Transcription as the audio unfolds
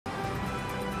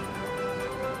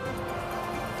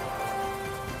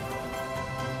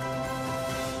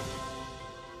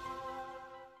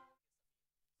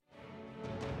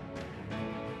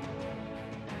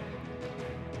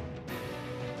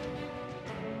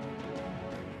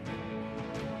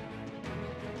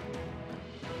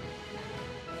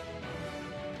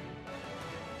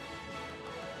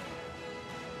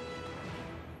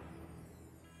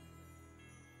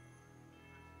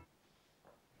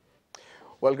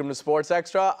Welcome to Sports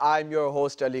Extra. I'm your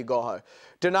host, Ali Gauhar.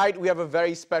 Tonight, we have a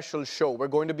very special show. We're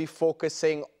going to be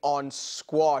focusing on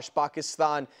squash.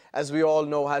 Pakistan, as we all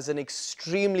know, has an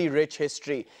extremely rich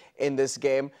history in this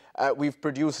game. We've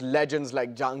produced legends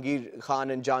like Jahangir Khan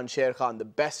and Jansher Khan, the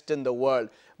best in the world.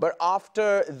 But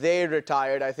after they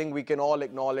retired, I think we can all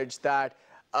acknowledge that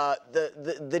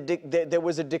there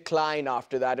was a decline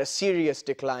after that, a serious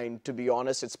decline, to be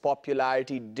honest. Its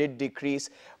popularity did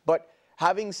decrease. But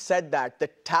having said that, the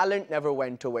talent never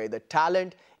went away. The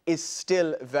talent is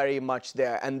still very much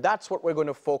there. And that's what we're going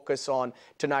to focus on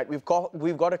tonight. We've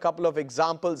got a couple of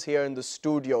examples here in the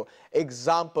studio,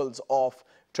 examples of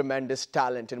tremendous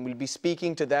talent, and we'll be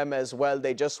speaking to them as well.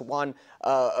 They just won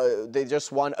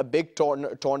a big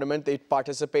tournament. They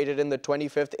participated in the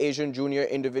 25th Asian Junior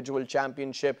Individual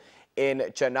Championship in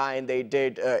Chennai, and they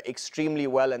did extremely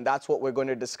well, and that's what we're going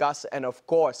to discuss. And of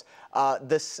course,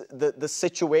 the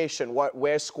situation,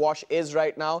 where squash is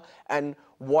right now, and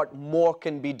what more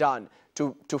can be done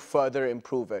to further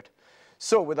improve it.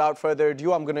 So without further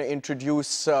ado, I'm going to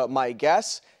introduce my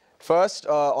guests. First,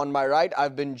 on my right,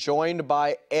 I've been joined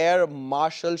by Air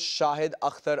Marshal Shahid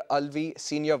Akhtar Alvi,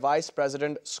 Senior Vice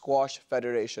President, Squash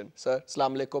Federation. Sir,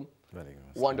 Assalamu alaikum.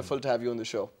 Wonderful to have you on the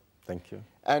show. Thank you.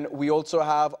 And we also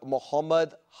have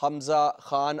Mohammad Hamza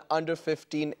Khan,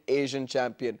 Under-15 Asian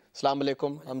Champion. Assalamu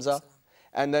alaikum, Hamza.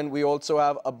 And then we also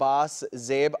have Abbas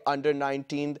ZAIB,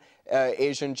 Under-19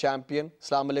 Asian Champion.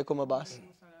 Assalamu alaikum, Abbas.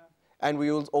 And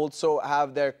we will also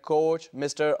have their coach,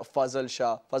 Mr. Fazal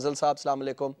Shah. Fazal Saab,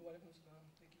 Assalamu alaikum.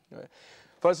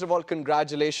 First of all,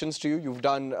 congratulations to you. You've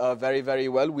done very, very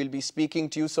well. We'll be speaking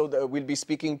to you, we'll be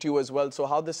speaking to you as well. So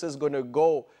how this is going to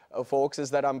go, folks, is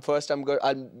that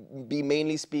I'll be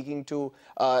mainly speaking to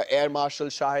Air Marshal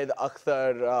Shahid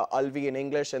Akhtar Alvi in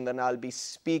English, and then I'll be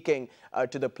speaking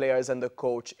to the players and the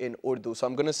coach in Urdu. So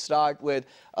I'm going to start with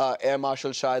Air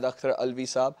Marshal Shahid Akhtar Alvi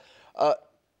Saab.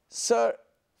 Sir,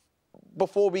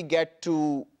 before we get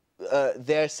to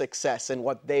their success and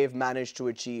what they've managed to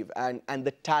achieve and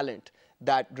the talent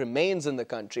that remains in the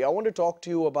country, I want to talk to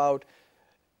you about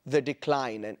the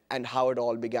decline and how it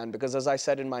all began. Because as I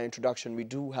said in my introduction, we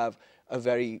do have a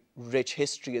very rich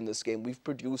history in this game. We've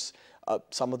produced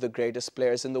some of the greatest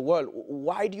players in the world.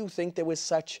 Why do you think there was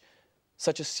such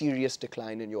a serious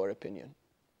decline, in your opinion?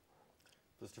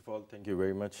 First of all, thank you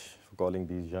very much for calling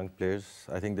these young players.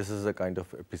 I think this is the kind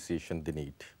of appreciation they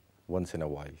need once in a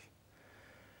while.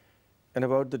 And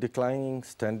about the declining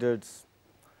standards,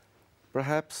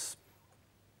 perhaps,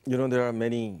 you know, there are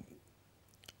many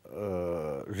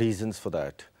reasons for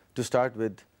that. To start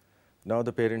with, now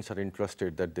the parents are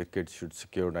interested that their kids should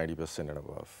secure 90% and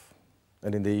above.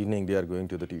 And in the evening, they are going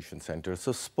to the tuition center.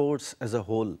 So sports as a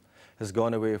whole has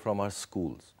gone away from our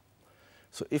schools.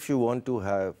 So if you want to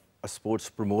have a sports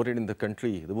promoted in the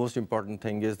country, the most important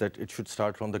thing is that it should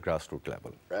start from the grassroots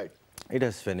level. Right. It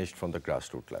has finished from the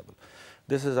grassroots level.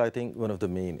 This is, I think, one of the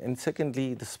main. And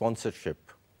secondly, the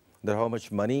sponsorship, that how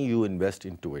much money you invest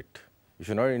into it. If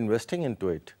you're not investing into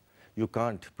it, you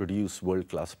can't produce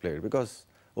world-class players, because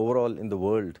overall in the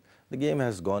world, the game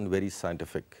has gone very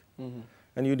scientific. Mm-hmm.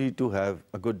 And you need to have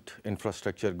a good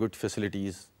infrastructure, good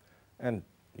facilities, and,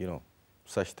 you know,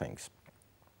 such things.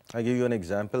 I give you an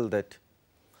example that,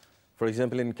 for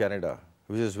example, in Canada,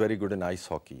 which is very good in ice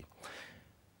hockey,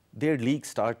 their league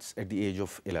starts at the age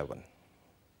of 11.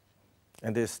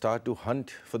 And they start to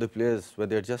hunt for the players when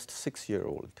they're just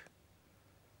 6-year-old.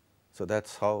 So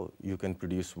that's how you can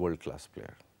produce world-class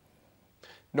player.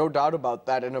 No doubt about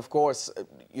that. And of course,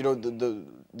 you know,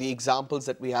 the examples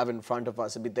that we have in front of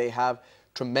us, I mean, they have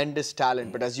tremendous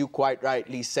talent. But as you quite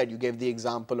rightly said, you gave the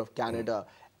example of Canada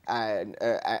and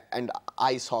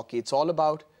ice hockey. It's all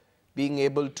about being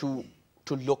able to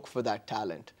look for that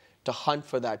talent, to hunt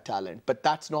for that talent. But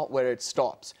that's not where it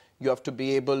stops. You have to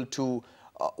be able to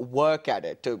work at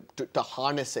it, to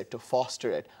harness it, to foster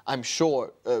it. I'm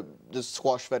sure the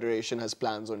Squash Federation has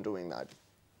plans on doing that.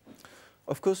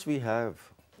 Of course we have.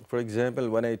 For example,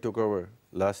 when I took over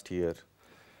last year,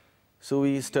 so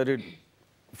we studied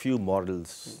a few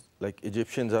models, like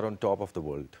Egyptians are on top of the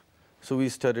world. So we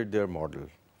studied their model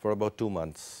for about 2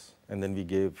 months, and then we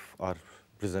gave our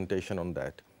presentation on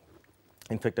that.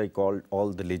 In fact, I called all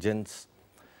the legends,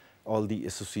 all the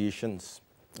associations,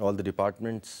 all the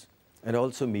departments, and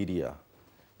also media.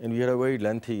 And we had a very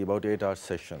lengthy, about 8-hour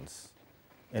sessions.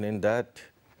 And in that,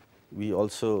 we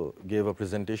also gave a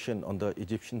presentation on the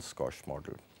Egyptian squash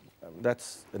model.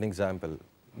 That's an example.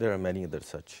 There are many other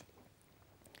such.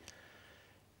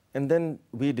 And then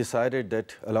we decided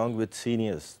that along with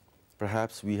seniors,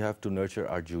 perhaps we have to nurture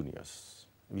our juniors.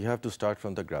 We have to start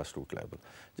from the grassroots level.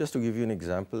 Just to give you an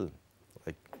example,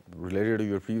 like related to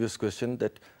your previous question,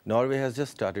 that Norway has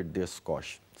just started their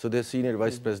squash. So their senior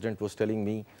vice president was telling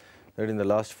me that in the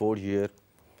last 4 years,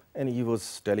 and he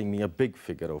was telling me a big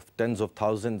figure of tens of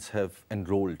thousands have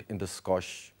enrolled in the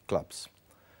squash clubs.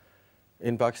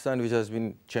 In Pakistan, which has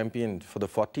been championed for the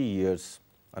 40 years,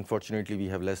 unfortunately, we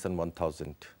have less than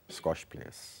 1,000 squash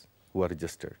players who are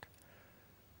registered.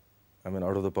 I mean,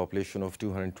 out of the population of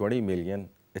 220 million,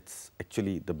 it's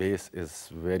actually, the base is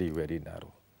very, very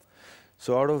narrow.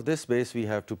 So out of this base, we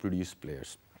have to produce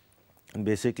players. And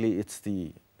basically, it's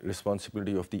the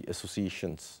responsibility of the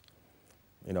associations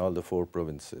in all the 4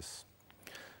 provinces.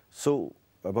 So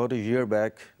about a year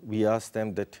back, we asked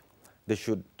them that they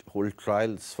should hold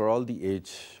trials for all the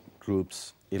age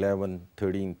groups, 11,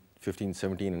 13, 15,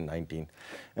 17, and 19.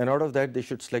 And out of that, they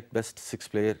should select best 6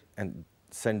 players and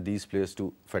send these players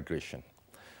to federation.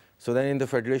 So then in the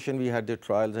federation, we had the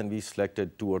trials and we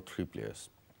selected 2 or 3 players.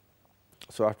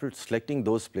 So after selecting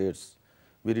those players,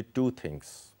 we did 2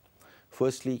 things.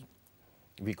 Firstly,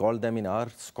 we called them in our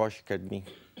squash academy,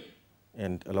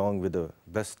 and along with the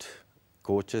best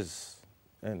coaches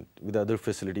and with other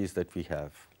facilities that we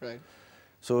have. Right.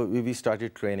 So we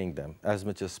started training them as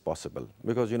much as possible,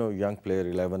 because you know, young player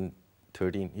 11,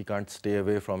 13, he can't stay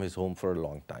away from his home for a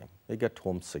long time. They get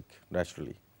homesick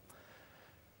naturally.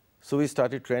 So we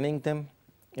started training them,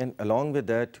 and along with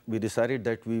that, we decided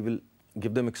that we will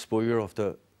give them exposure of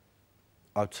the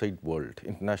outside world,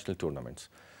 international tournaments.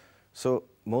 So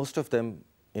most of them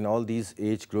in all these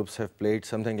age groups have played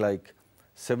something like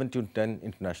 7 to 10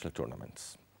 international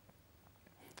tournaments.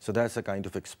 So that's a kind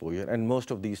of exposure, and most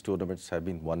of these tournaments have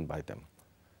been won by them.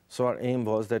 So our aim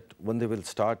was that when they will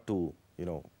start to, you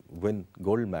know, win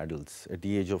gold medals at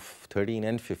the age of 13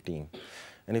 and 15,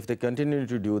 and if they continue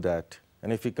to do that,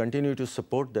 and if we continue to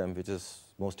support them, which is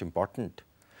most important,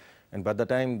 and by the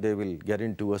time they will get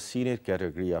into a senior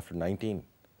category after 19,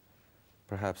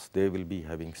 perhaps they will be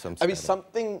having some. I mean,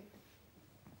 something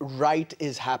right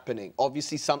is happening.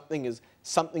 Obviously, something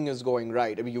is going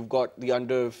right. I mean, you've got the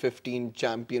under-15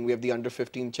 champion. We have the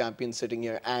under-15 champion sitting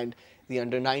here, and the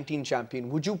under-19 champion.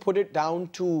 Would you put it down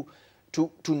to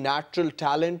natural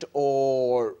talent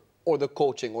or the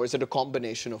coaching, or is it a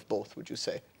combination of both? Would you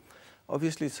say?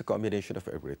 Obviously, it's a combination of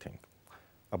everything.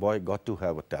 A boy got to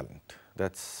have a talent.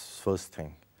 That's first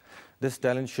thing. This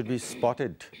talent should be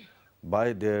spotted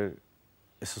by their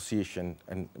association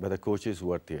and by the coaches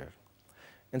who are there.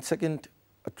 And second,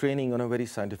 a training on a very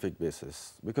scientific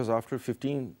basis, because after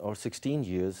 15 or 16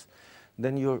 years,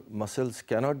 then your muscles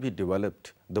cannot be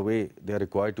developed the way they are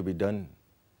required to be done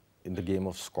in the game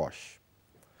of squash.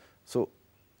 So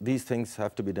these things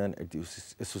have to be done at the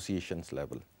associations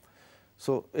level.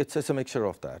 So it's a mixture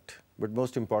of that. But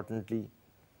most importantly,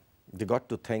 they got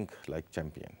to think like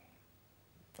champion.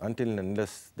 Until and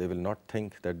unless they will not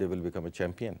think that they will become a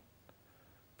champion,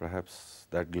 perhaps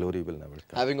that glory will never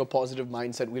come. Having a positive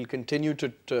mindset, we'll continue to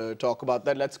talk about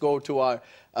that. Let's go to our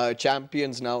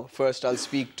champions now. First, I'll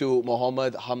speak to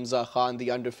Mohammad Hamza Khan, the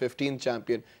under-15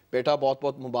 champion. Beta,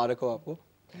 बहुत-बहुत मुबारक हो आपको.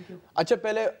 Thank you. अच्छा,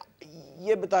 पहले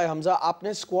ये बताएं हमजा,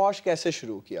 आपने squash कैसे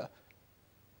शुरू किया?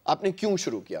 आपने क्यों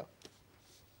शुरू किया?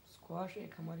 स्क्वाश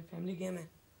एक हमारी फैमिली गेम है.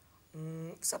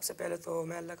 सबसे पहले तो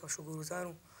मैं अल्लाह का शुक्रगुजार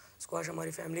हूँ. स्क्वाश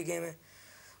हमारी फैमिली गेम है.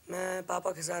 मैं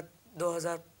पापा के साथ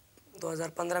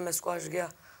 2015 में स्क्वाश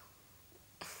गया.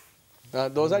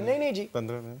 2000 नहीं जी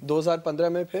 2015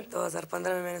 में फिर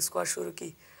 2015 में मैंने स्क्वाश शुरू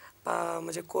की.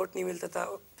 मुझे कोर्ट नहीं मिलता था,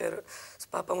 फिर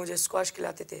पापा मुझे स्क्वाश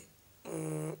खिलाते थे.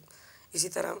 इसी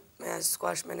तरह मैं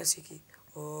स्क्वाश मैंने सीखी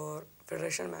और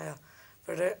फेडरेशन में आया.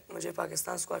 मुझे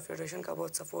पाकिस्तान स्क्वाश फेडरेशन का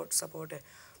बहुत सपोर्ट है.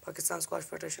 पाकिस्तान स्क्वाश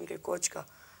फेडरेशन के कोच का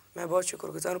मैं बहुत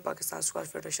शुक्रगुजार हूँ. पाकिस्तान स्क्वाश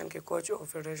फेडरेशन के कोच और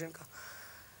फेडरेशन का,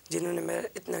 जिन्होंने मेरा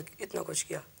इतना कुछ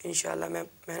किया. इंशाल्लाह मैं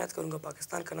मेहनत करूँगा,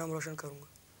 पाकिस्तान का नाम रोशन करूँगा.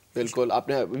 बिल्कुल,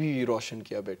 आपने अभी रोशन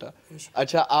किया बेटा.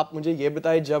 अच्छा, आप मुझे ये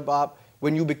बताएं, जब आप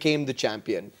when you became the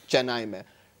champion Chennai में,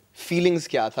 फीलिंग्स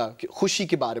क्या था? खुशी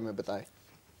के बारे में बताएं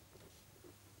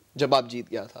जब आप जीत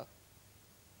गया था.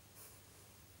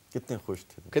 कितने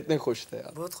खुश थे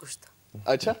आप? बहुत खुश था.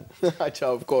 अच्छा अच्छा,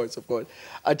 of course.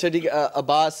 अच्छा ठीक है.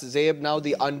 Abbas, Zeb, now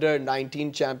the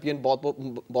under-19 champion,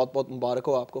 बहुत मुबारक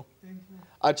हो आपको.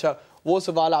 अच्छा, वो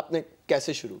सवाल आपने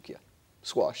कैसे शुरू किया?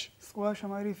 स्क्वाश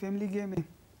हमारी फैमिली गेम है,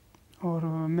 और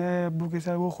मैं अब्बू के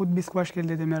साथ, वो खुद भी स्क्वाश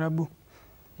खेलते थे मेरा अब्बू.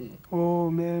 वो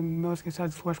मैं उसके साथ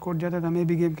स्क्वाश कोर्ट जाता था, मैं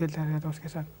भी गेम खेलता रहता उसके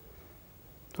साथ.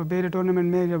 तो पहले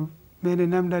टूर्नामेंट में जब मैंने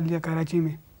नाम डाल दिया कराची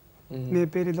में, मैं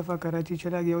पहली दफ़ा कराची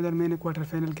चला गया. उधर मैंने क्वार्टर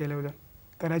फाइनल खेला उधर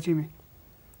कराची में.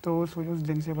 तो उस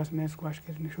दिन से बस मैं स्क्वाश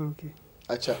खेलने शुरू की.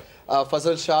 अच्छा,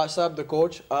 फजल शाह साहब, द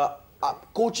कोच,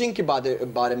 कोचिंग के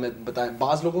बारे में बताएं।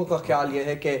 बाज़ लोगों का ख्याल ये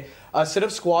है कि सिर्फ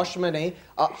स्क्वाश में नहीं,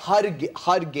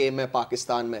 हर गेम में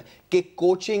पाकिस्तान में कि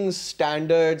कोचिंग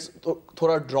स्टैंडर्ड्स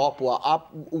थोड़ा ड्रॉप हुआ।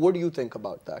 आप what do you think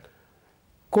about that?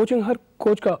 Coaching, her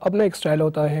coach का अपना एक स्टाइल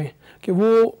होता है कि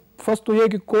वो फर्स्ट तो ये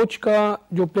कि कोच का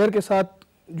जो प्लेयर के साथ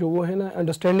जो वो है ना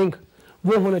अंडरस्टैंडिंग,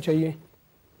 वो होना चाहिए।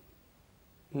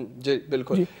 जी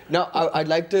बिल्कुल। Now I'd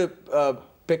like to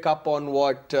pick up on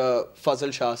what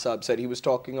Fazal Shah Saab said. He was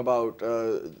talking about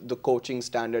the coaching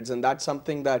standards, and that's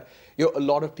something that a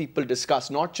lot of people discuss,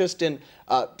 not just in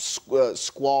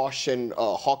squash and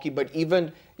hockey, but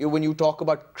even when you talk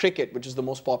about cricket, which is the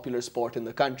most popular sport in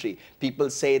the country. People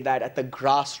say that at the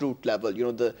grassroots level,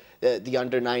 the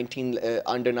under 19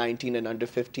 and under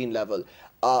 15 level,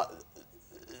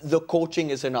 the coaching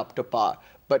isn't up to par.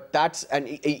 But that's, and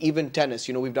even tennis,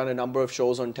 we've done a number of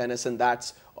shows on tennis, and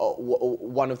that's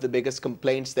one of the biggest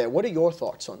complaints there. What are your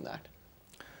thoughts on that?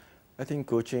 I think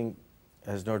coaching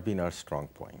has not been our strong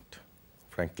point,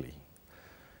 frankly.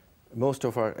 Most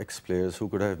of our ex-players who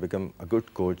could have become a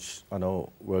good coach are now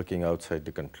working outside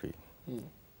the country.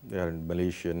 They are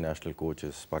Malaysian national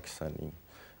coaches, Pakistani,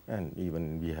 and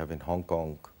even we have in Hong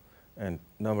Kong, and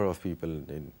number of people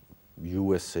in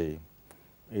USA,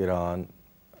 Iran,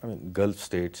 Gulf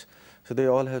states. So they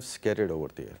all have scattered over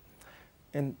there.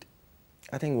 And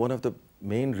I think one of the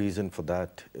main reasons for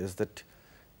that is that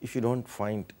if you don't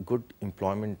find good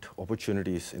employment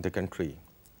opportunities in the country,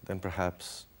 then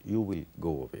perhaps you will go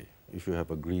away if you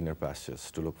have a greener pastures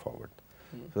to look forward.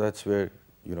 So that's where,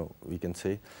 we can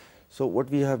say. So what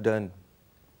we have done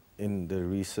in the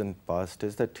recent past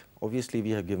is that obviously we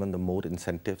have given them more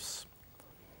incentives,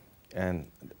 and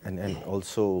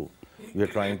also we are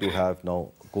trying to have now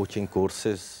coaching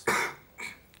courses,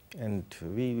 and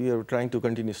we are trying to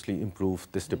continuously improve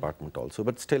this department also.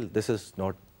 But still, this is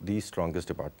not the strongest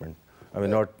department.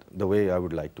 Not the way I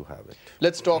would like to have it.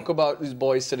 Let's talk about these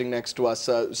boys sitting next to us,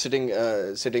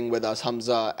 sitting with us,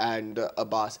 Hamza and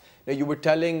Abbas. Now, you were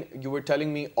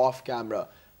telling me off camera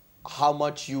how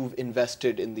much you've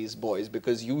invested in these boys,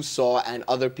 because you saw and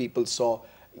other people saw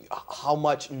how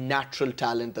much natural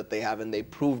talent that they have, and they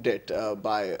proved it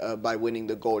by winning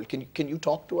the gold. Can you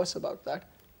talk to us about that?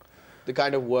 The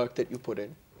kind of work that you put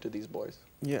in to these boys?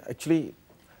 Yeah, actually,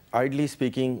 ideally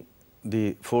speaking,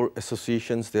 the 4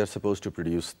 associations, they are supposed to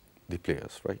produce the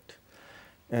players, right?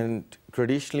 And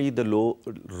traditionally, the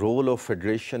role of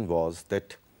federation was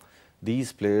that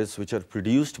these players which are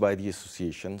produced by the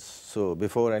associations, so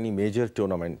before any major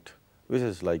tournament, which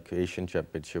is like Asian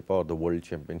Championship or the World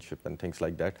Championship and things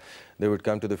like that, they would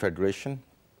come to the federation,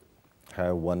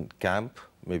 have one camp,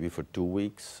 maybe for 2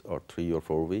 weeks or 3 or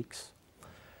 4 weeks,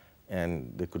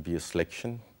 and there could be a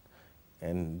selection,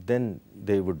 and then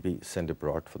they would be sent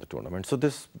abroad for the tournament. So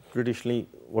this traditionally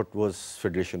what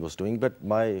federation was doing, but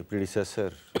my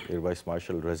predecessor, Air Vice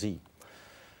Marshal Razi,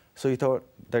 so he thought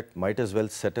that might as well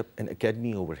set up an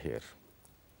academy over here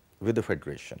with the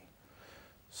federation.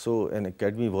 So an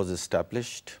academy was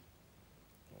established,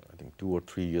 I think 2 or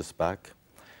 3 years back.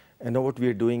 And now what we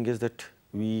are doing is that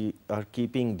we are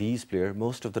keeping these players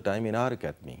most of the time in our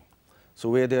academy. So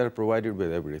where they are provided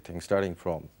with everything, starting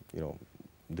from,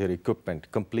 their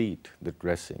equipment, complete, their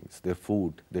dressings, their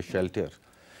food, their shelter,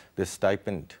 their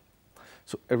stipend.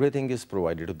 So everything is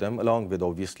provided to them, along with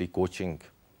obviously coaching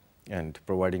and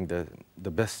providing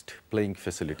the best playing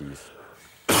facilities.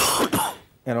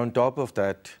 And on top of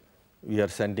that, we are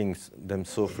sending them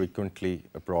so frequently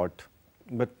abroad.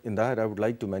 But in that, I would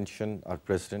like to mention our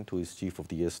president, who is chief of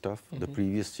the air staff, the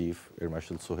previous chief, Air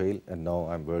Marshal Sohail, and now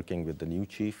I'm working with the new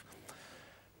chief.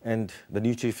 And the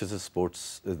new chief is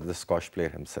the squash player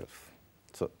himself.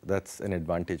 So that's an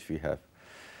advantage we have.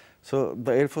 So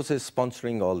the Air Force is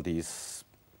sponsoring all these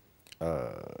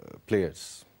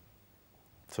players.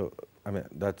 So,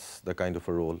 that's the kind of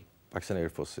a role Pakistan Air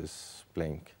Force is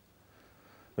playing.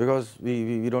 Because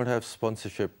we don't have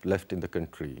sponsorship left in the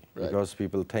country, right, because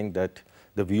people think that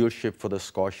the viewership for the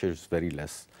squash is very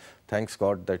less. Thanks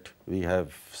God that we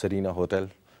have SERENE Hotel,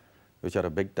 which are a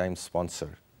big time sponsor,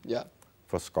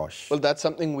 for squash. Well, that's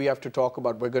something we have to talk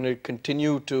about. We're going to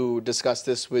continue to discuss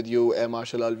this with you, Air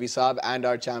Marshal Alvi Saab, and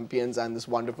our champions and this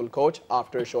wonderful coach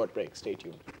after a short break. Stay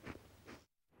tuned.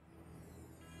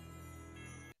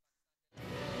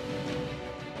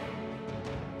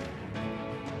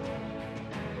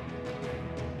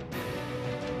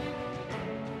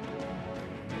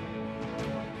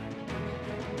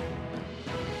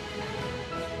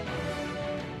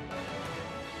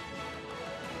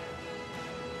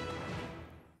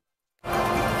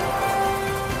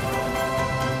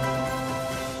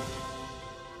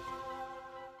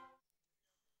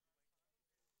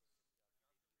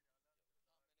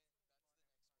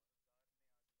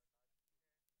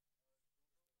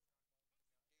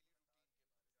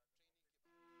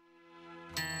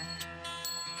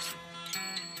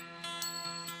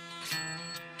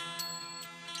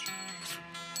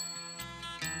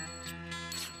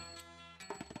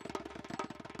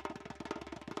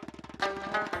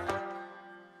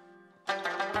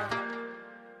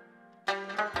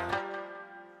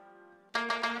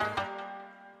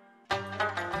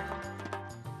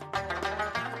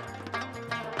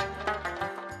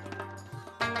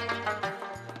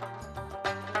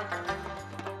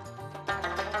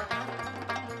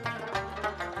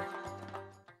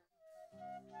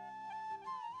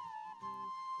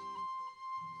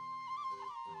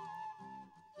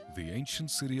 The ancient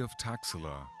city of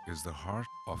Taxila is the heart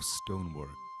of stonework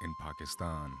in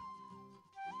Pakistan.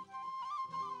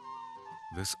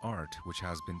 This art, which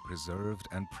has been preserved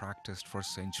and practiced for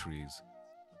centuries,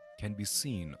 can be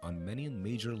seen on many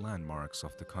major landmarks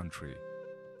of the country.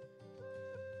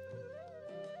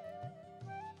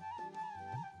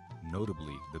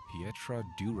 Notably, the Pietra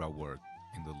Dura work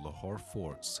in the Lahore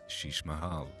Fort's Sheesh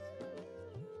Mahal.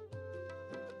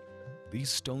 These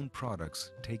stone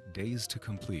products take days to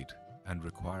complete and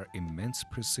require immense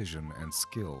precision and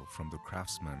skill from the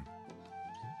craftsmen.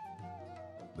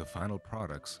 The final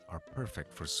products are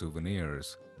perfect for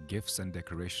souvenirs, gifts and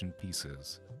decoration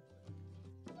pieces,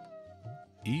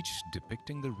 each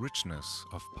depicting the richness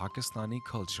of Pakistani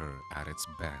culture at its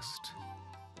best.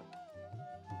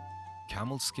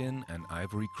 Camel skin and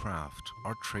ivory craft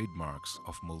are trademarks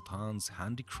of Multan's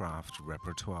handicraft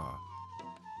repertoire.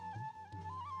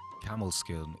 Camel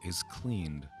skin is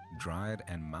cleaned, dried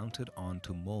and mounted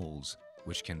onto molds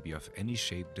which can be of any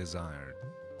shape desired.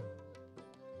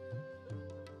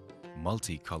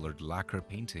 Multicolored lacquer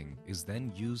painting is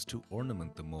then used to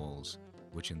ornament the molds,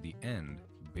 which in the end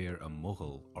bear a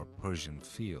Mughal or Persian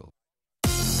feel.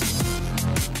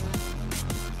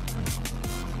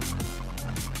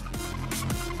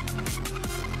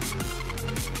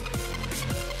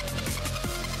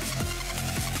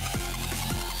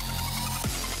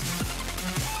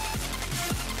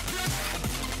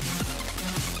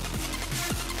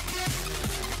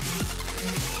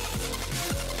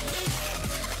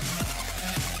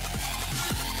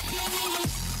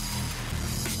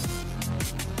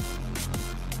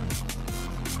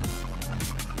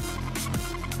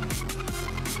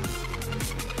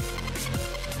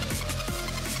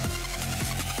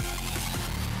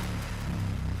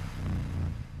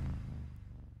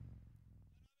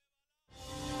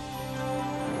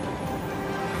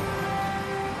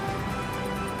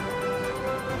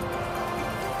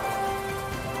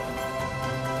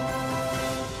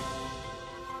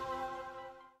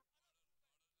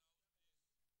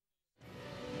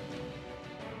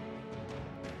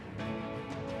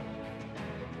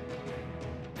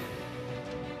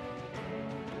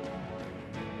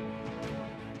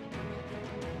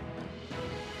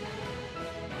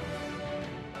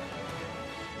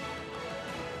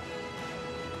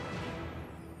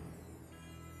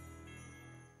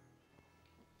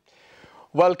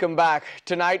 Welcome back.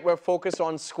 Tonight we're focused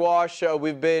on squash.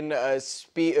 We've been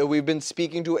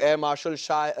speaking to Air Marshal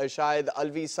Shahid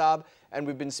Alvi Saab, and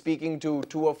we've been speaking to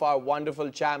two of our wonderful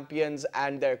champions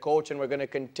and their coach, and we're going to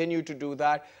continue to do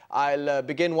that. I'll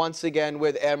begin once again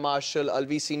with Air Marshal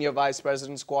Alvi, Senior Vice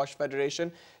President, Squash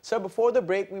Federation. Sir, before the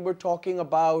break, we were talking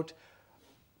about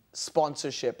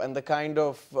sponsorship and the kind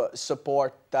of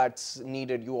support that's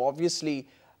needed. You obviously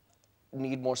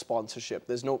need more sponsorship.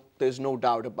 There's no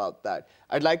doubt about that.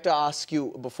 I'd like to ask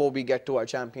you, before we get to our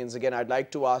champions again, I'd like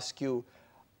to ask you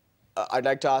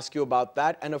about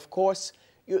that, and of course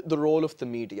the role of the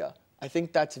media. I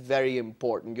think that's very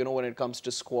important, you know, when it comes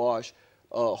to squash,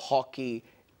 hockey,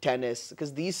 tennis,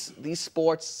 because these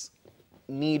sports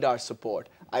need our support.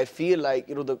 I feel like,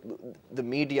 you know, the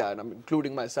media, and I'm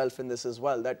including myself in this as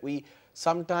well, that we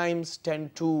sometimes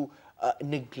tend to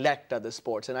neglect other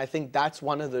sports, and I think that's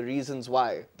one of the reasons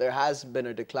why there has been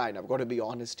a decline. I've got to be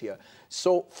honest here.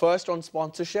 So first on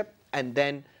sponsorship, and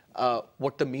then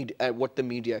what the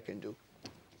media can do.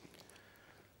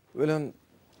 Well, on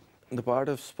the part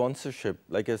of sponsorship,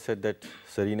 like I said, that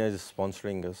SERENE is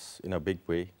sponsoring us in a big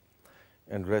way,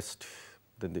 and rest,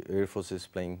 then the Air Force is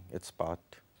playing its part.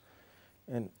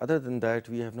 And other than that,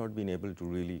 we have not been able to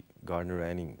really garner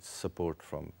any support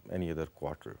from any other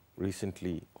quarter.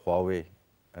 Recently, Huawei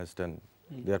has done,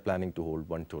 they are planning to hold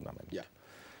one tournament. Yeah.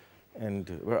 And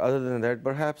other than that,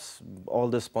 perhaps all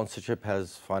the sponsorship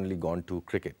has finally gone to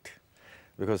cricket,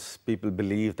 because people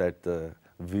believe that the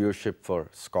viewership for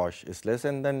squash is less,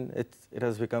 and then it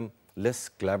has become less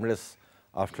glamorous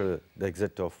after the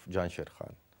exit of Jansher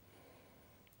Khan.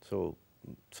 So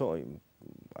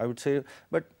I would say,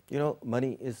 but you know,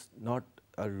 money is not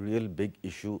a real big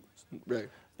issue. Right.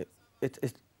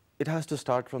 It has to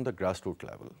start from the grassroots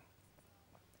level.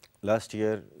 Last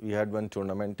year, we had one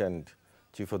tournament, and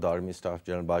Chief of the Army Staff,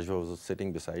 General Bajwa, was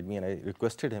sitting beside me, and I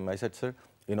requested him, I said, sir,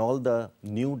 in all the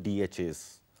new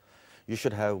DHAs, you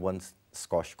should have one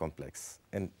squash complex.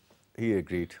 And he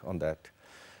agreed on that.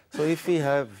 So if we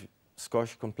have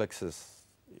squash complexes,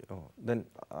 you know, then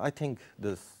I think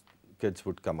the kids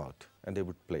would come out and they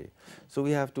would play. So we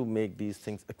have to make these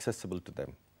things accessible to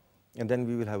them. And then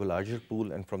we will have a larger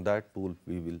pool, and from that pool,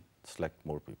 we will select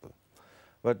more people.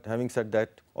 But having said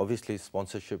that, obviously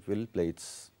sponsorship will play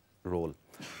its role.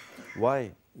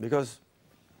 Why? Because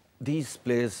these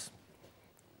players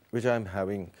which I'm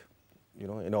having,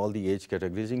 in all the age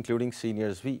categories, including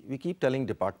seniors, we keep telling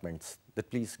departments that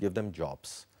please give them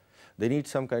jobs. They need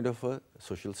some kind of a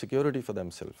social security for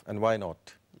themselves, and why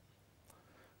not?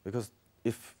 Because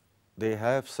if they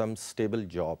have some stable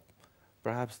job,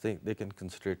 perhaps they can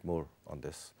concentrate more on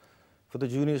this. For the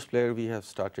juniors player, we have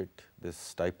started this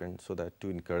stipend so that to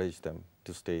encourage them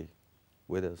to stay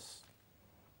with us.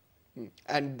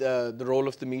 And the role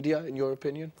of the media, in your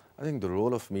opinion? I think the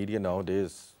role of media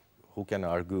nowadays, who can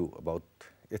argue about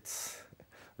its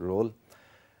role?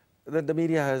 The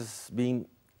media has been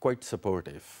quite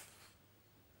supportive.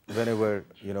 Whenever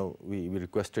we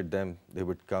requested them, they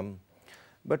would come.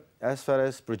 But as far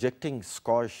as projecting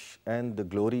squash and the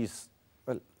glories,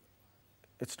 well,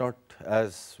 it's not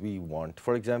as we want.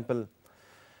 For example,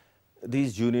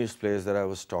 these juniors players that I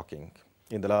was talking,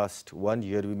 in the last 1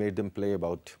 year, we made them play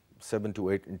about 7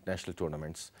 to 8 international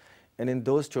tournaments. And in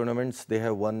those tournaments, they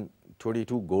have won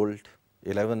 22 gold,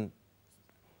 11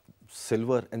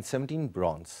 silver, and 17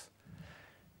 bronze.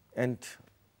 And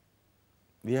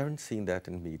we haven't seen that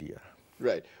in media.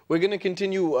 Right. We're going to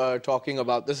continue talking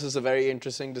about this. Is a very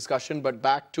interesting discussion, but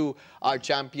back to our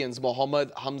champions,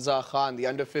 Mohammad Hamza Khan, the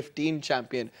under-15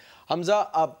 champion.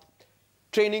 Hamza,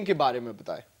 training के बारे में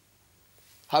बताएं.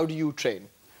 How do you train?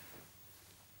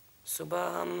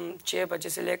 सुबह हम 6 बजे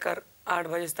से लेकर 8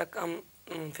 बजे तक हम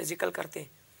फिजिकल करते हैं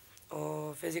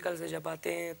और फिजिकल से जब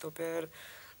आते हैं तो फिर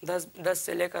 10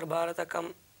 से लेकर 12 तक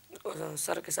हम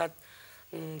सर के साथ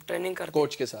ट्रेनिंग करते,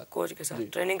 कोच के साथ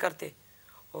ट्रेनिंग करते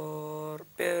और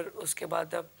फिर उसके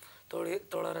बाद अब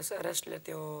थोड़ा रेस्ट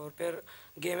लेते हैं और फिर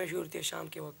गेमें शुरू होती है शाम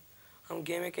के वक्त. हम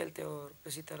गेमें खेलते हैं और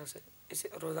इसी तरह से इसे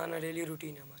रोज़ाना डेली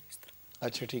रूटीन है हमारी इस तरह.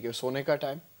 अच्छा, ठीक है. सोने का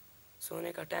टाइम?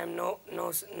 सोने का टाइम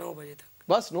 9 बजे तक.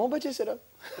 बस 9 बजे सिर्फ?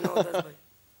 9-10 बजे.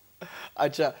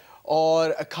 अच्छा,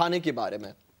 और खाने के बारे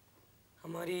में?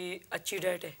 हमारी अच्छी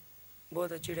डाइट है,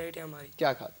 बहुत अच्छी डाइट है हमारी.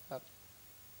 क्या खाते आप?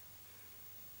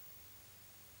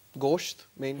 गोश्त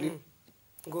मेनली?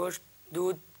 गोश्त,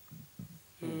 दूध,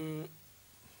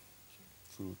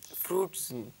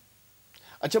 फ्रूट्स.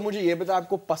 अच्छा, मुझे ये बता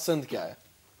आपको पसंद क्या है?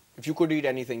 If you could eat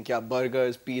anything, क्या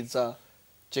burgers, pizza,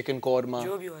 chicken korma,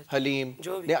 haleem,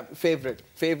 favourite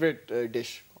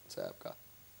dish कौन सा है आपका?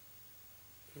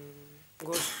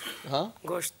 गोश्त. हाँ,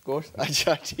 गोश्त.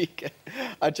 अच्छा, ठीक है.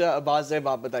 अच्छा, अब्बास साहब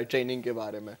आप बताएं ट्रेनिंग के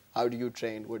बारे में. How do you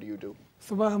train? What do you do?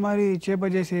 सुबह हमारी 6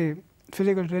 बजे से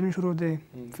फिजिकल ट्रेनिंग शुरू होते हैं.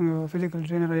 फिजिकल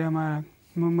ट्रेनर है हमारा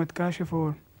मोहम्मद काशिफ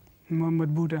और मोहम्मद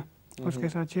बूटा. उसके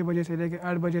साथ 6 बजे से लेकर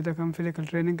 8 बजे तक हम फिजिकल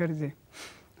ट्रेनिंग करते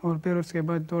और फिर उसके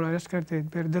बाद थोड़ा रेस्ट करते.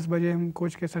 फिर 10 बजे हम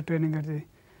कोच के साथ ट्रेनिंग करते.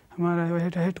 हमारा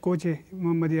हेड कोच है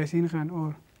मोहम्मद यासीन खान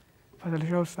और फजल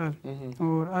शाह उस्ताद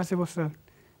और आसिफ उस्ताद.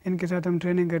 इनके साथ हम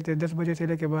ट्रेनिंग करते 10 बजे से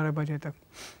लेकर 12 बजे तक.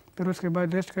 फिर उसके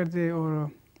बाद रेस्ट करते और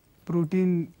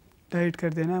प्रोटीन डाइट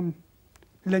करते ना हम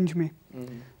लंच में.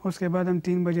 उसके बाद हम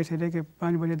 3 बजे से लेकर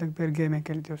 5 बजे तक फिर गेमें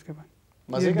खेलते. उसके बाद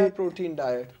मजेदार प्रोटीन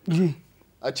डाइट. जी.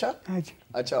 अच्छा. हाँ जी.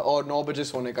 अच्छा, और 9 बजे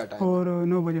सोने का टाइम? और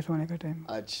 9 बजे सोने का टाइम.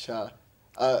 अच्छा.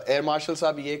 एयर मार्शल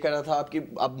साहब ये कह रहा था आपकी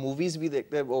आप मूवीज भी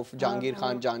देखते हैं, वो जहांगीर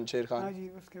खान, जानशेर खान? हाँ जी.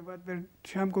 उसके बाद फिर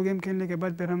शाम को गेम खेलने के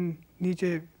बाद फिर हम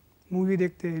नीचे मूवी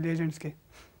देखते हैं लेजेंड्स के.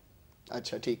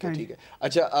 अच्छा, ठीक है, ठीक है.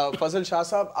 अच्छा, फजल शाह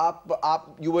साहब,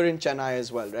 आप you were in Chennai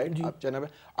as well, right? आप चेन्नई में.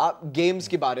 आप गेम्स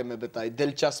के बारे में बताएं,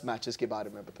 दिलचस्प मैचेस के बारे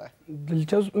में बताएं.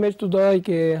 दिलचस्प मैच तो था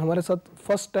कि हमारे साथ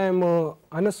फर्स्ट टाइम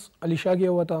अनस अली शाह गया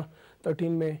हुआ था 13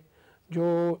 में,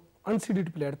 जो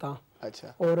अनसीडेड प्लेयर था. अच्छा.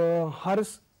 और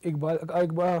हारिस एक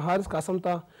बार हारिस कासम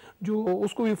था, जो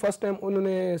उसको भी फर्स्ट टाइम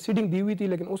उन्होंने सीडिंग दी हुई थी,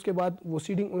 लेकिन उसके बाद वो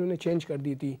सीडिंग उन्होंने चेंज कर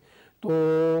दी थी. तो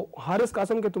हारिस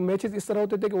कासम के तो मैचेस इस तरह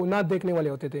होते थे कि वो ना देखने वाले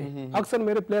होते थे. अक्सर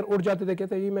मेरे प्लेयर उठ जाते थे,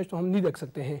 कहते ये मैच तो हम नहीं देख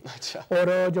सकते हैं. अच्छा.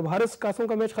 और जब हारिस कासम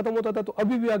का मैच खत्म होता था तो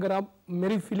अभी भी अगर आप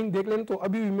मेरी फीलिंग देख लें तो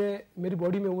अभी भी मेरी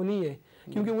बॉडी में वो नहीं है,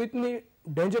 क्योंकि वो इतने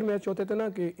डेंजर मैच होते थे ना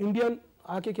कि इंडियन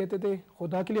आके कहते थे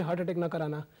खुदा के लिए हार्ट अटैक ना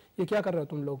कराना, ये क्या कर रहे हो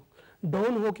तुम लोग.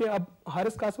 डाउन होके अब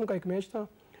हारिस कासम का एक मैच था,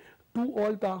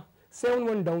 2-all था,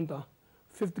 7-1 डाउन था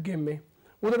 5th गेम में.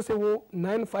 उधर से वो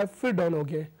 9-5 फिर डाउन हो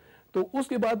गए. तो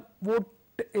उसके बाद वो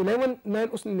 11-9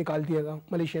 उसने निकाल दिया था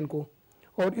मलेशियन को.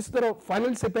 और इस तरह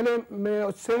फाइनल से पहले मैं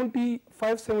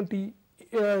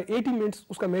 80 मिनट्स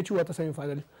उसका मैच हुआ था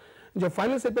सेमीफाइनल. जब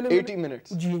फाइनल से पहले 80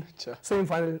 मिनट्स जी. अच्छा.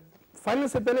 सेमीफाइनल फाइनल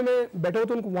से पहले मैं बैठा हुआ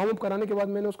था, उनको वार्म अप कराने के बाद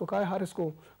मैंने उसको कहा हारिस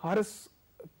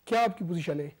क्या आपकी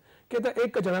पोजीशन है? कहता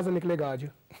एक का जनाजा निकलेगा आज,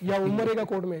 या वो मरेगा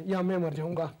कोर्ट में या मैं मर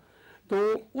जाऊंगा. तो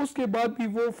उसके बाद भी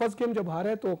वो फर्स्ट गेम जब हारा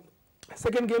है तो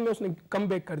सेकंड गेम में उसने कम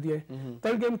बैक कर दिया.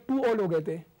 थर्ड गेम 2-all हो गए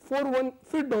थे, 4-1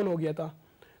 फिर डाउन हो गया था.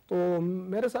 तो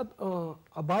मेरे साथ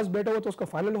अब्बास बैठा हुआ तो उसका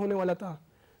फाइनल होने वाला था.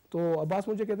 तो अब्बास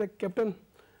मुझे कहता है कैप्टन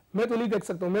मैं तो नहीं देख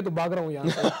सकता हूँ, मैं तो भाग रहा हूँ यहाँ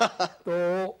से।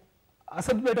 तो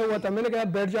असद बैठा हुआ था, मैंने कहा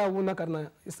बैठ जा, वो ना करना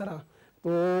है इस तरह। तो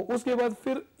उसके बाद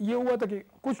फिर ये हुआ था कि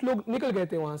कुछ लोग निकल गए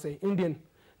थे वहाँ से इंडियन,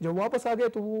 जब वापस आ गए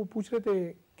तो वो पूछ रहे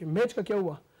थे कि मैच का क्या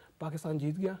हुआ, पाकिस्तान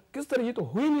जीत गया, किस तरह, ये तो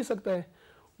हो ही नहीं सकता है।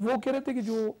 वो कह रहे थे कि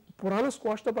जो पुराना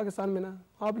स्क्वाश था पाकिस्तान में ना,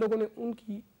 आप लोगों ने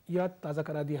उनकी याद ताज़ा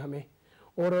करा दी हमें।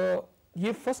 और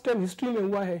ये फर्स्ट टाइम हिस्ट्री में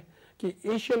हुआ है कि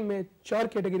एशियन में 4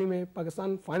 कैटेगरी में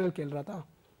पाकिस्तान फाइनल खेल रहा था।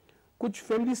 कुछ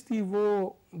फैमिलीज थी वो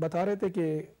बता रहे थे कि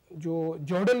जो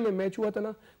जॉर्डन में मैच हुआ था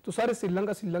ना, तो सारे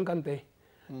श्रीलंकन थे,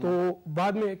 तो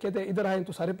बाद में कहते इधर आए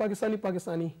तो सारे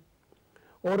पाकिस्तानी।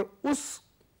 और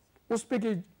उस पे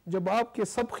कि जब आपके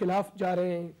सब खिलाफ जा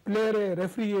रहे हैं, प्लेयर है,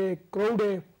 रेफरी है, क्राउड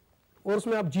है, और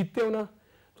उसमें आप जीतते हो ना,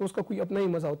 तो उसका कोई अपना ही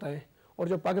मजा होता है। और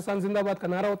जब पाकिस्तान जिंदाबाद का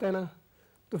नारा होता है ना,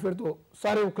 तो फिर तो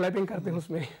सारे वो क्लैपिंग करते हैं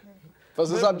उसमें।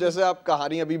 फजल साहब, जैसे आप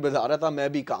कहानी अभी बता रहा था,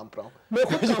 मैं भी कांप रहा हूँ।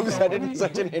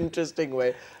 Such an interesting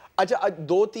way. अच्छा,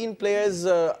 दो तीन प्लेयर्स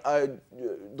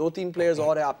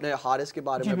और है, आपने हारिस के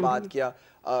बारे में बात किया,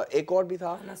 एक और भी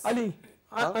था,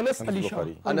 अनस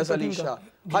अली शाह।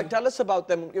 हाँ, टेल अस अबाउट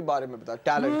देम, उनके बारे में बता,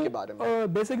 टैलेंट के बारे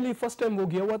में। बेसिकली फर्स्ट टाइम वो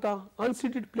गया हुआ था,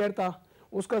 अनसीटेड प्लेयर था,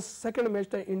 उसका सेकंड मैच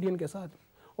था इंडियन के साथ,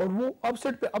 और वो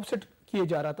अपसेट पे अपसेट किए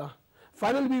जा रहा था।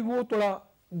 फाइनल भी वो थोड़ा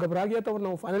घबरा गया था, वरना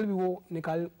वो फाइनल भी वो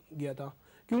निकाल गया था।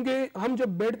 क्योंकि हम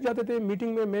जब बैठ जाते थे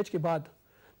मीटिंग में मैच के बाद,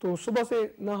 तो सुबह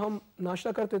से ना हम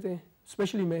नाश्ता करते थे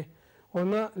स्पेशली मैं, और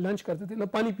ना लंच करते थे, ना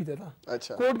पानी पीते था।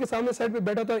 अच्छा। कोर्ट के सामने साइड पे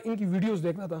बैठा था, इनकी वीडियोस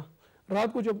देखता था।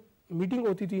 रात को जब मीटिंग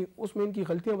होती थी उसमें इनकी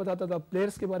गलतियां बताता था,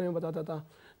 प्लेयर्स के बारे में बताता था।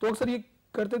 तो अक्सर ये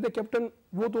करते थे, कैप्टन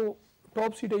वो तो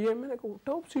टॉप सीट है ये, मैंने कहा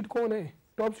टॉप सीट कौन है,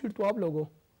 टॉप सीट तो आप लोग हो।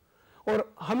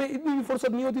 और हमें इतनी भी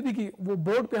फुर्सत नहीं होती थी कि वो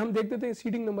बोर्ड पे हम देखते थे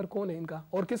सीटिंग नंबर कौन है इनका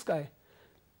और किसका है,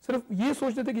 सिर्फ ये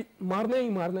सोचते थे कि मारना ही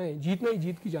मारना है, जीतना ही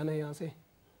जीत की जाना है यहाँ से।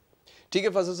 ठीक है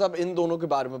फजल साहब, इन दोनों के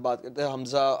बारे में बात करते हैं,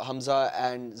 Hamza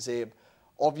and Zeb.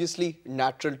 Obviously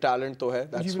natural talent तो है,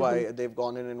 that's why they have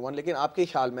gone in one, लेकिन आपके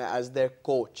ख्याल में एज देयर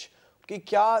कोच कि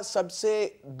क्या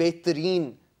सबसे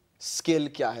बेहतरीन स्किल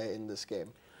क्या है in this game?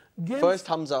 First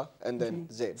Hamza and then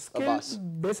Zeb, Abbas.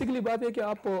 Basically बात है कि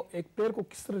आप एक प्लेयर को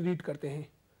किस तरह रीड करते हैं।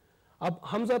 अब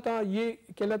हमजा था, ये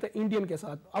खेला था इंडियन के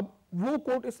साथ, अब वो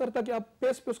कोर्ट इस तरह था कि आप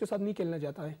पेस पे उसके साथ नहीं खेलना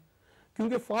चाहता है,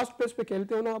 क्योंकि फास्ट पेस पे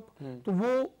खेलते हो ना आप, तो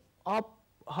वो आप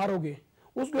हारोगे।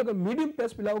 उसको अगर मीडियम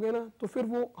पेस पे लाओगे ना, तो फिर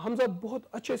वो हमजा बहुत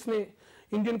अच्छे इसने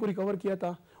इंडियन को रिकवर किया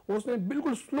था, और उसने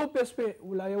बिल्कुल स्लो पेस पे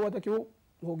लाया हुआ था कि वो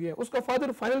हो गया। उसका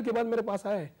फादर फाइनल के बाद मेरे पास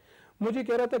आया है, मुझे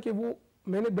कह रहा था कि वो,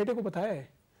 मैंने बेटे को बताया है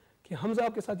कि हमजा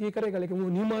आपके साथ ये करेगा, लेकिन वो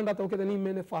नहीं मान रहा था, वो कहता नहीं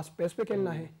मैंने फास्ट पेस पे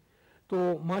खेलना है। तो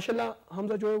माशाल्लाह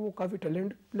हमजा जो है वो काफ़ी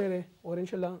टैलेंट प्लेयर है, और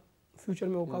इंशाल्लाह फ्यूचर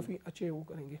में वो काफ़ी अच्छे वो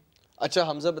करेंगे। अच्छा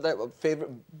हमजा बताए, फेवरेट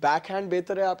बैक हैंड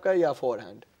बेहतर है आपका या फोर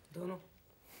हैंड?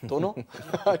 दोनों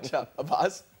अच्छा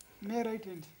अब्बास? मैं राइट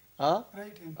हैंड। हाँ,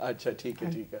 राइट हैंड। अच्छा ठीक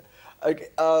है ठीक है।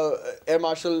 Air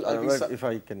Marshal, if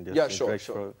I can just yeah,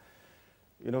 sure.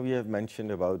 You know, we have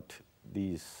mentioned about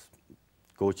these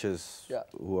coaches Yeah.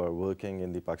 who are working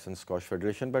in the Pakistan Squash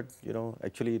Federation, but you know,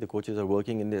 actually the coaches are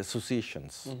working in the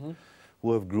associations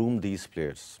who have groomed these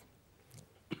players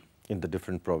in the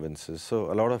different provinces. So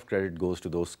a lot of credit goes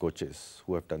to those coaches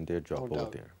who have done their job over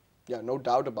there. Yeah, no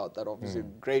doubt about that. Obviously,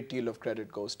 great deal of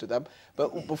credit goes to them.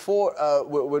 But before,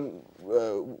 when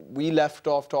we left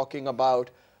off talking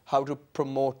about how to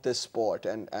promote this sport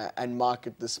and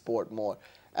market this sport more.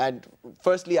 And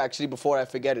firstly, actually, before I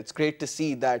forget, it's great to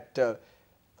see that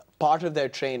part of their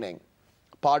training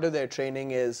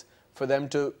is for them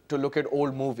to look at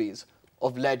old movies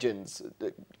of legends,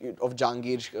 of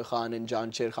Jahangir Khan and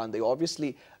Jansher Khan. They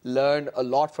obviously learned a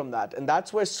lot from that. And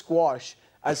that's where squash,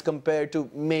 as compared to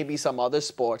maybe some other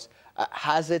sports,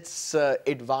 has its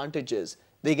advantages.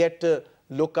 They get to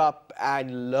look up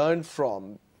and learn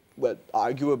from, well,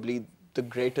 arguably the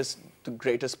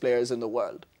greatest players in the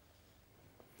world.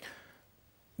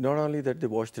 Not only that they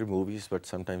watch their movies, but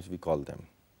sometimes we call them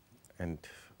and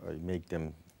make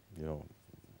them, you know,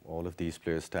 all of these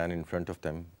players stand in front of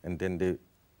them, and then they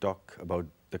talk about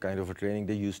the kind of a training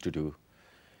they used to do.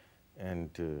 And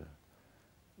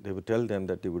they would tell them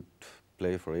that they would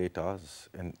play for 8 hours,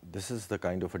 and this is the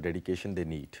kind of a dedication they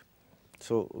need.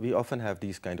 So we often have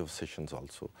these kind of sessions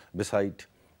also, beside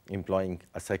employing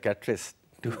a psychiatrist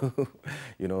to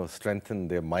you know, strengthen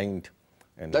their mind.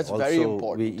 And that's also very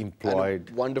important. We employed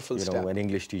wonderful you know, step. an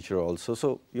English teacher also.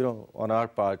 So you know, on our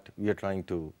part, we are trying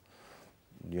to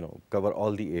you know, cover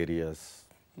all the areas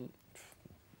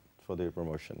for their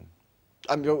promotion.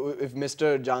 If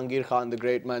Mr. Jahangir Khan, the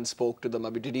great man, spoke to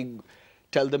them, did he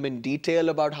tell them in detail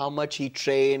about how much he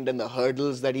trained and the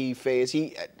hurdles that he faced,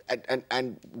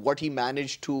 and what he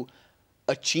managed to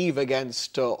achieve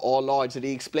against all odds. Did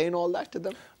he explain all that to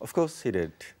them? Of course he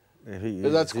did.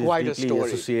 That's quite a deeply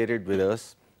story. Associated with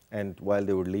us, and while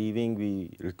they were leaving, we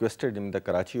requested him the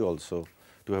Karachi also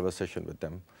to have a session with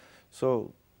them.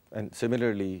 So, and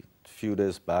similarly, a few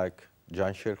days back,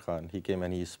 Jansher Khan, he came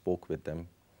and he spoke with them,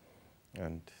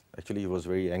 and actually he was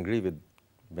very angry with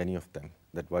many of them,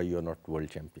 that why you are not world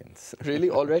champions. Really,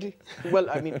 already? Well,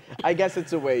 I mean, I guess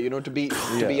it's a way, you know, to be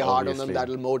hard on them.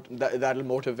 That'll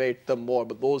motivate them more.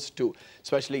 But those two,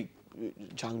 especially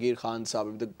Jahangir Khan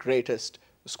Sahib, the greatest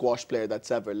squash player that's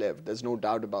ever lived. There's no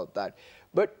doubt about that.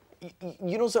 But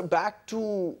you know, so back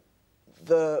to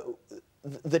the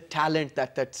talent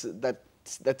that's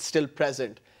still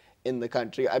present in the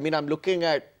country. I mean, I'm looking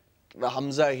at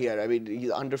Hamza here. I mean,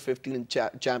 he's under 15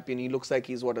 champion. He looks like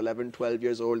he's, what, 11, 12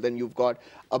 years old. Then you've got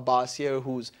Abbas here,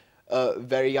 who's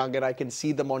very young, and I can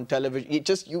see them on television.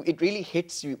 It really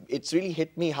hits you. It's really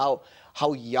hit me how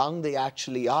young they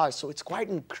actually are. So it's quite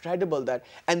incredible that,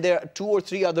 and there are 2 or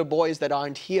 3 other boys that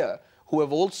aren't here who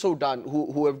have also done,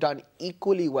 who have done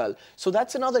equally well. So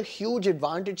that's another huge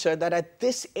advantage, sir, that at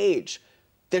this age,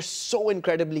 they're so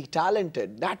incredibly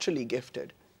talented, naturally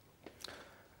gifted.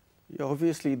 Yeah,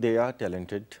 obviously, they are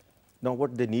talented. Now,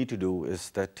 what they need to do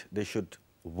is that they should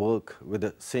work with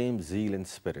the same zeal and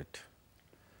spirit.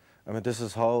 I mean, this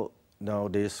is how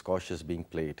nowadays squash is being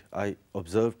played. I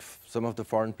observed some of the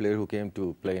foreign players who came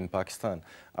to play in Pakistan.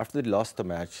 After they lost the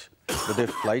match, but their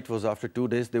flight was after 2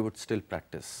 days, they would still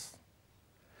practice.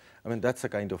 I mean, that's the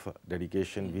kind of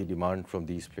dedication we demand from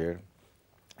these players.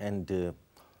 And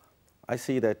I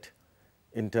see that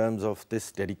in terms of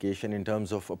this dedication, in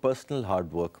terms of a personal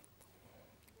hard work,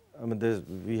 I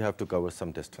mean, we have to cover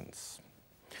some distance.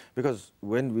 Because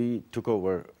when we took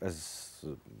over,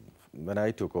 when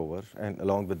I took over, and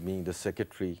along with me, the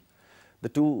secretary, the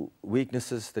 2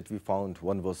 weaknesses that we found,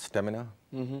 one was stamina,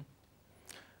 and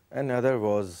another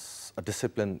was a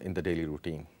discipline in the daily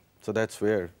routine. So that's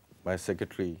where my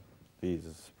secretary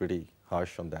is pretty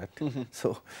harsh on that.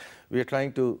 So we are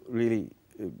trying to really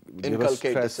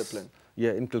inculcate discipline.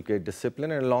 Yeah, inculcate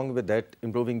discipline, and along with that,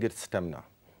 improving their stamina.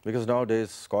 Because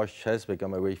nowadays, squash has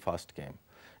become a very fast game.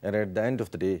 And at the end of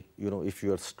the day, you know, if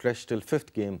you are stretched till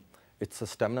 5th game, it's the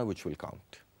stamina which will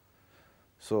count.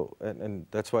 So, and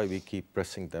that's why we keep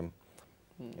pressing them.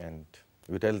 And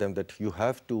we tell them that you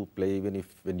have to play even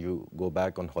when you go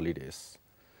back on holidays.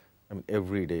 I mean,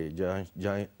 every day.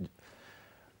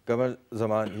 Kamal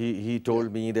Zaman, he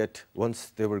told me that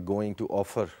once they were going to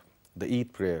offer the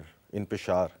Eid prayer in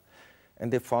Peshawar,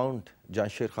 and they found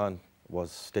Jansher Khan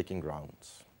was taking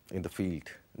rounds in the field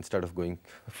instead of going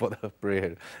for the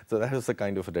prayer. So that was the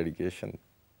kind of a dedication.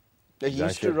 He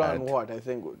used to run what, I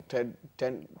think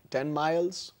 10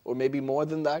 miles or maybe more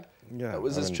than that? Yeah. That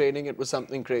was his training. It was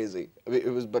something crazy. It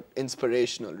was but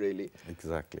inspirational, really.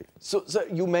 Exactly. So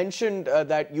you mentioned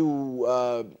that you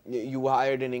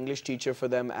hired an English teacher for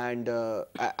them and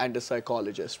a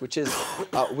psychologist, which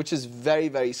is very,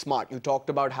 very smart. You talked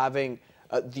about having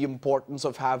the importance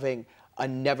of having a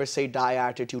never say die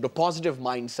attitude, a positive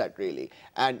mindset, really.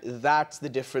 And that's the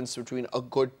difference between a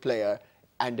good player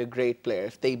and a great player.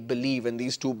 If they believe in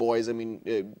these 2 boys, I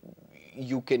mean,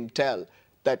 you can tell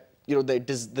that, you know,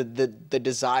 the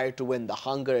desire to win, the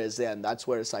hunger is there, and that's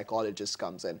where a psychologist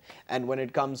comes in. And when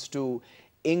it comes to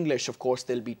English, of course,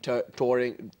 they'll be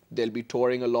touring. They'll be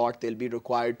touring a lot. They'll be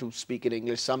required to speak in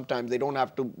English. Sometimes they don't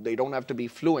have to be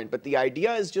fluent. But the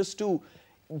idea is just to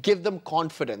give them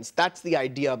confidence. That's the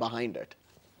idea behind it.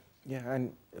 Yeah,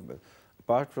 and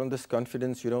apart from this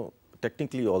confidence, you know,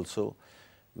 technically also,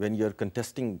 when you're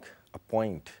contesting a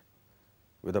point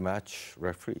with a match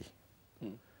referee,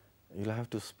 you'll have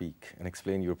to speak and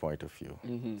explain your point of view.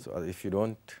 So if you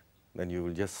don't, then you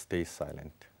will just stay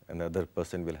silent, and the other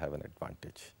person will have an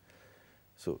advantage.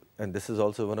 So, and this is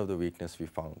also one of the weaknesses we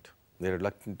found. They're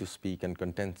reluctant to speak and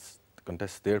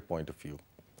contest their point of view,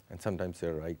 and sometimes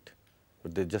they're right,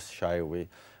 but they just shy away.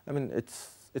 I mean,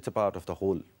 it's a part of the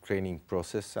whole training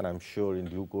process, and I'm sure in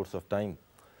due course of time,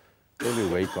 they'll be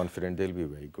very confident, they'll be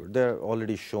very good. They're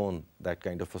already shown that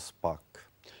kind of a spark.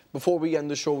 Before we end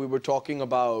the show, we were talking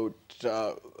about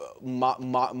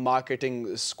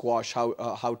marketing squash,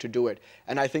 how to do it.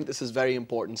 And I think this is very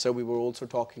important. So we were also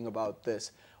talking about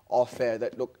this off air,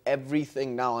 that look,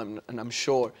 everything now, and I'm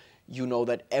sure you know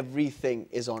that everything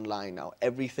is online now.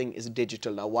 Everything is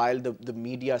digital now. While the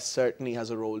media certainly has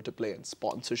a role to play, and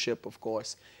sponsorship, of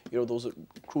course, you know, those are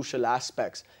crucial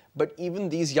aspects. But even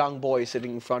these young boys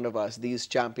sitting in front of us, these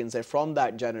champions, they're from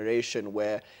that generation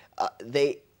where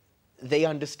they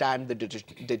understand the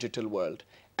digital world.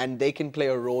 and they can play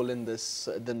a role in this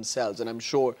themselves, and I'm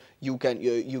sure you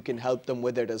can help them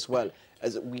with it as well.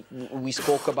 As we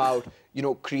spoke about, you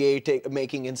know,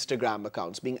 making Instagram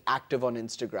accounts, being active on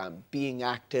Instagram, being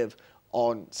active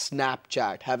on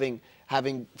Snapchat,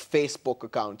 having Facebook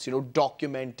accounts, you know,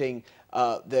 documenting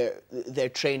their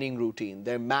training routine,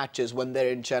 their matches when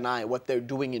they're in Chennai, what they're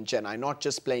doing in Chennai, not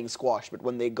just playing squash, but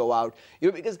when they go out, you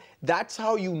know, because that's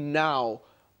how you now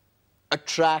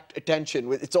attract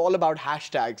attention. It's all about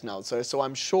hashtags now, sir. So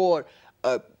I'm sure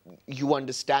you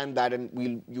understand that,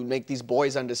 and you'll make these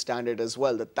boys understand it as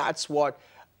well, that's what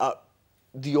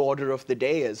the order of the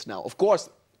day is now. Of course,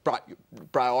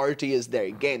 priority is their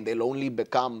game. They'll only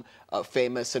become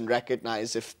famous and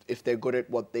recognized if they're good at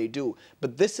what they do.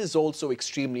 But this is also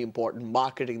extremely important,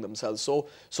 marketing themselves, so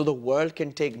the world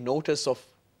can take notice of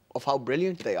how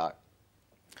brilliant they are.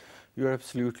 You're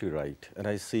absolutely right. And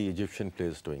I see Egyptian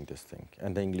players doing this thing,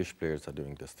 and the English players are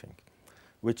doing this thing,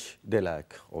 which they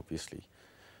lack, obviously.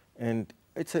 And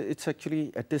it's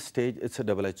actually, at this stage, it's a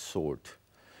double-edged sword.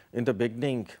 In the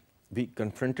beginning, we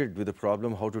confronted with the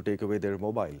problem how to take away their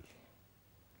mobile.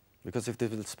 Because if they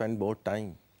will spend more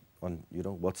time on, you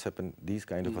know, WhatsApp and these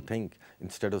kind of a thing,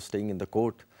 instead of staying in the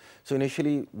court. So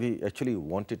initially, we actually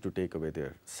wanted to take away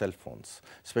their cell phones,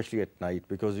 especially at night,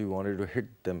 because we wanted to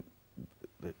hit them.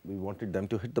 We wanted them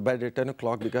to hit the bed at 10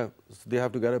 o'clock because they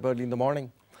have to get up early in the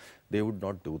morning. They would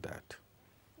not do that.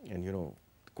 And, you know,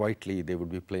 quietly, they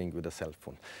would be playing with a cell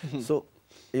phone. So,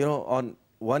 you know, on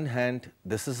one hand,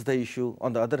 this is the issue.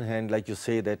 On the other hand, like you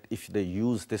say, that if they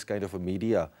use this kind of a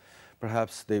media,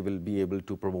 perhaps they will be able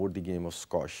to promote the game of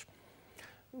squash.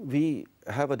 We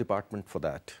have a department for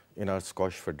that in our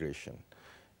Squash Federation.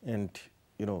 And,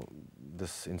 you know,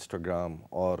 this Instagram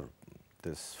or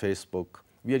this Facebook,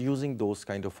 we are using those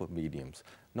kind of mediums.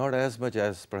 Not as much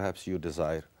as perhaps you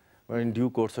desire, but in due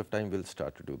course of time, we'll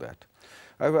start to do that.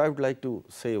 I would like to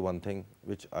say one thing,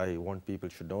 which I want people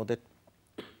should know, that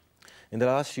in the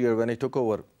last year, when I took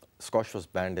over, squash was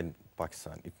banned in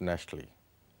Pakistan internationally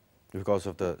because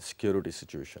of the security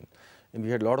situation. And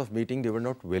we had a lot of meetings, they were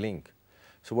not willing.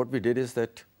 So what we did is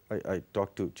that I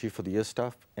talked to Chief of the Air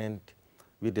Staff, and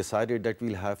we decided that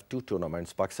we'll have 2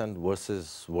 tournaments, Pakistan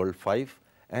versus World 5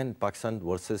 and Pakistan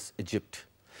versus Egypt.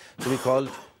 So we called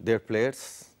their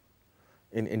players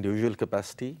in individual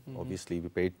capacity. Obviously, we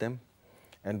paid them.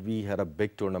 And we had a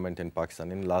big tournament in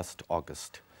Pakistan in last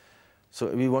August. So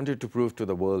we wanted to prove to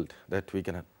the world that we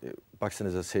can, Pakistan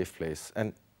is a safe place.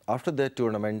 And after that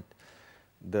tournament,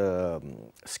 the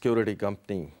security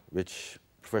company, which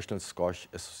Professional Squash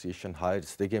Association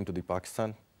hires, they came to the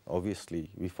Pakistan. Obviously,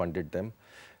 we funded them.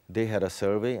 They had a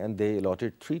survey, and they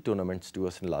allotted 3 tournaments to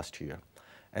us in last year.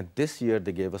 And this year,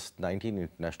 they gave us 19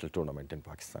 international tournaments in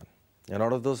Pakistan. And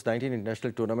out of those 19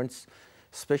 international tournaments,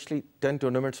 especially 10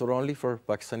 tournaments were only for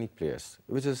Pakistani players,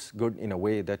 which is good in a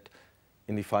way that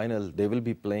in the final, they will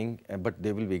be playing, but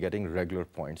they will be getting regular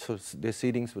points. So their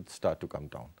seedings would start to come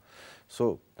down.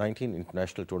 So 19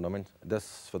 international tournaments,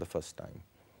 that's for the first time.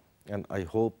 And I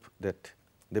hope that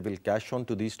they will cash on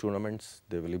to these tournaments.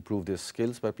 They will improve their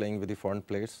skills by playing with the foreign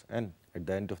players. And at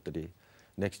the end of the day,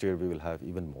 next year we will have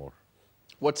even more.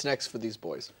 What's next for these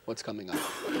boys? What's coming up?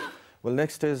 Well,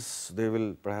 next is they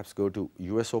will perhaps go to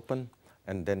US Open,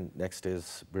 and then next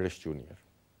is British Junior.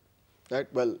 Right.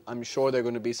 Well, I'm sure they're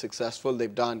going to be successful.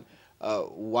 They've done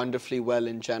wonderfully well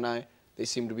in Chennai. They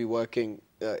seem to be working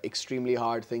extremely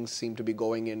hard. Things seem to be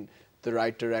going in the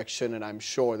right direction, and I'm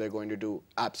sure they're going to do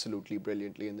absolutely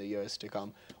brilliantly in the years to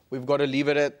come. We've got to leave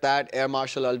it at that. Air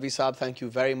Marshal Alvi Saab, thank you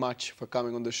very much for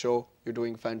coming on the show. You're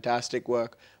doing fantastic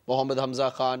work. Mohammad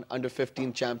Hamza Khan,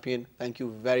 under-15 champion, thank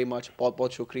you very much.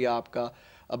 Bahut shukriya aapka.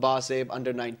 Abbas, ZAIB,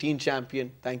 under-19 champion,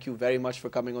 thank you very much for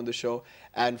coming on the show.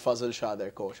 And Fazal Shah,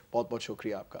 their coach. Bahut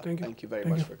shukriya aapka. Thank you very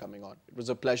much for coming on. It was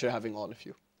a pleasure having all of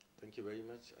you. Thank you very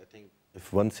much. I think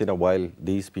if once in a while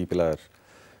these people are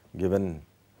given,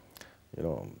 you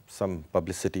know, some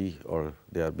publicity, or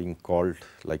they are being called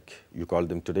like you called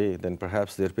them today, then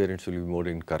perhaps their parents will be more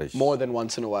encouraged. More than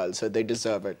once in a while, so they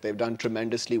deserve it. They've done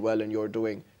tremendously well, and you're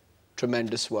doing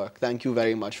tremendous work. Thank you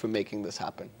very much for making this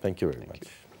happen. Thank you very much.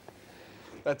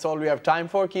 That's all we have time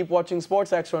for. Keep watching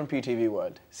Sports Extra on PTV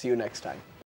World. See you next time.